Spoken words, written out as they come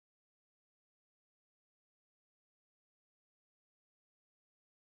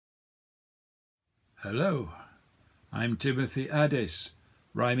Hello, I'm Timothy Addis,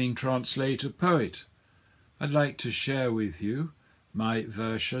 rhyming translator poet. I'd like to share with you my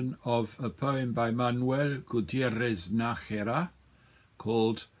version of a poem by Manuel Gutierrez Nájera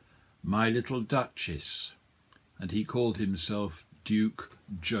called My Little Duchess, and he called himself Duke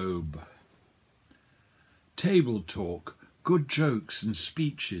Job. Table talk, good jokes and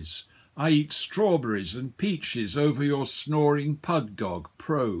speeches. I eat strawberries and peaches over your snoring pug dog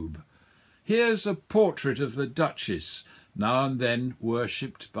Probe. Here's a portrait of the Duchess, now and then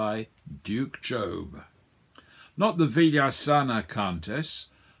worshipped by Duke Job. Not the Villasana countess,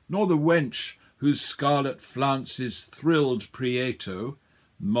 nor the wench whose scarlet flounces thrilled Prieto,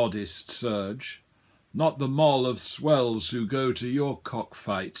 modest surge, not the moll of swells who go to your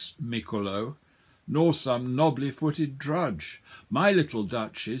cockfights, Miccolo, nor some nobly-footed drudge. My little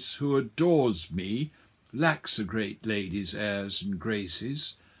Duchess, who adores me, lacks a great lady's airs and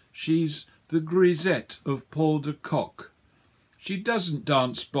graces. She's the grisette of Paul de Kock. She doesn't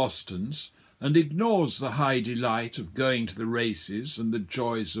dance Bostons, and ignores the high delight of going to the races and the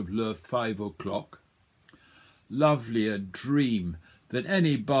joys of le 5 o'clock. Lovelier dream than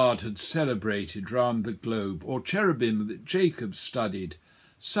any bard had celebrated round the globe, or cherubim that Jacob studied.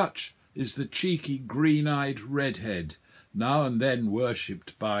 Such is the cheeky green-eyed redhead, now and then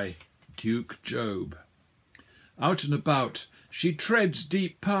worshipped by Duke Job. Out and about, she treads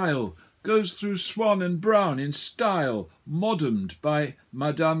deep pile, goes through Swan and Brown in style, moderned by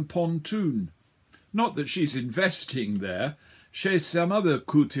Madame Pontoon. Not that she's investing there, chez some other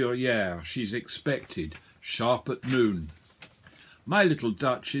couturière she's expected, sharp at noon. My little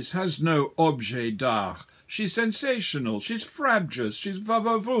Duchess has no objet d'art. She's sensational, she's frabjous, she's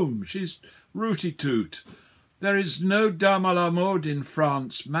va-va-voom, she's rooty-toot. There is no dame à la mode in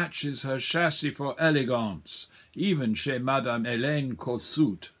France matches her chassis for elegance, even chez Madame Hélène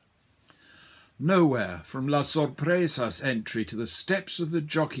Kossuth. Nowhere, from La Sorpresa's entry to the steps of the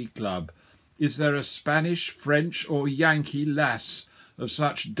Jockey Club, is there a Spanish, French, or Yankee lass of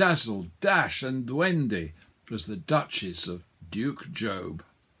such dazzle, dash, and duende as the Duchess of Duke Job.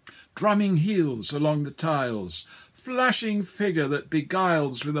 Drumming heels along the tiles, flashing figure that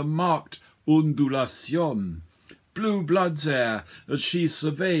beguiles with a marked undulation, blue blood's air as she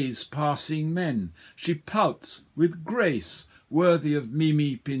surveys passing men. She pouts with grace worthy of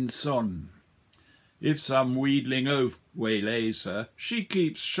Mimi Pinson. If some wheedling oaf waylays her, she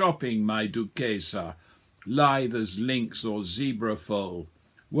keeps shopping, my Duquesita, lithe as lynx or zebra foal.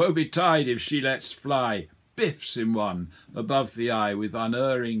 Woe betide if she lets fly, biffs in one, above the eye with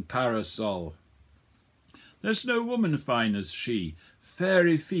unerring parasol. There's no woman fine as she,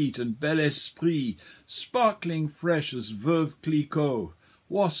 fairy feet and bel esprit, sparkling fresh as Veuve Clicquot,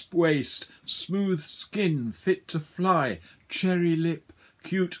 wasp waist, smooth skin fit to fly, cherry lip,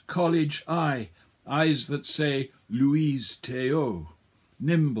 cute college eye, eyes that say Louise Théot,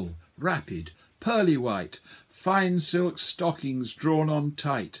 nimble, rapid, pearly white, fine silk stockings drawn on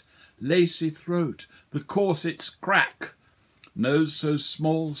tight, lacy throat, the corset's crack, nose so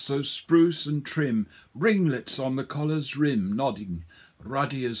small, so spruce and trim, ringlets on the collar's rim, nodding,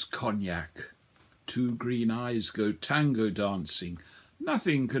 ruddy as cognac. Two green eyes go tango dancing.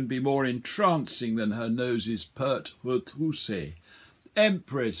 Nothing can be more entrancing than her nose's pert retroussé.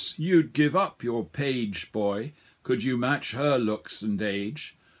 Empress, you'd give up your page boy, could you match her looks and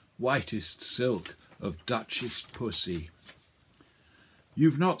age, whitest silk of Duchess pussy.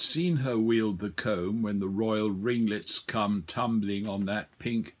 You've not seen her wield the comb when the royal ringlets come tumbling on that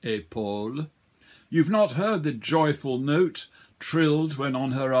pink épaule. You've not heard the joyful note trilled when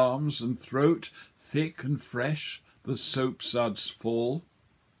on her arms and throat, thick and fresh, the soapsuds fall.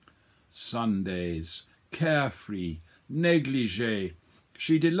 Sundays, carefree, negligée,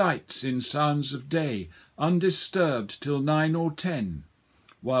 she delights in sounds of day, undisturbed till 9 or 10,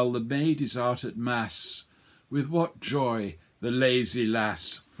 while the maid is out at mass. With what joy the lazy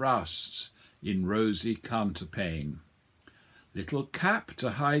lass frousts in rosy counterpane. Little cap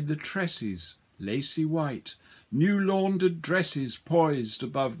to hide the tresses, lacy white, new laundered dresses poised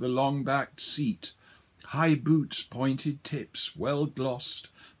above the long-backed seat, high boots, pointed tips, well glossed,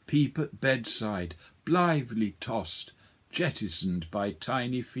 peep at bedside, blithely tossed, jettisoned by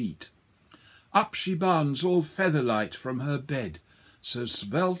tiny feet. Up she bounds all featherlight from her bed, so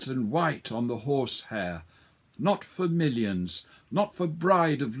svelte and white on the horsehair. Not for millions, not for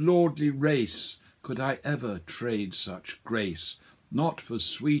bride of lordly race, could I ever trade such grace, not for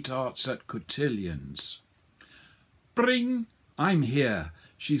sweethearts at cotillions. Bring! I'm here.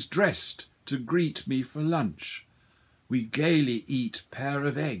 She's dressed to greet me for lunch. We gaily eat pair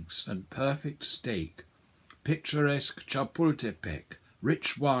of eggs and perfect steak, picturesque Chapultepec,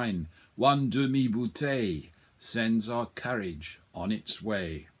 rich wine, one demi-bouteille sends our carriage on its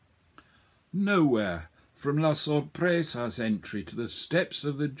way. Nowhere, from La Sorpresa's entry to the steps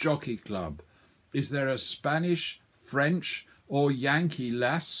of the Jockey Club, is there a Spanish, French, or Yankee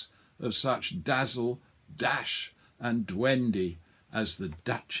lass of such dazzle, dash, and duende as the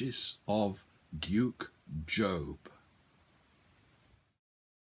Duchess of Duke Job.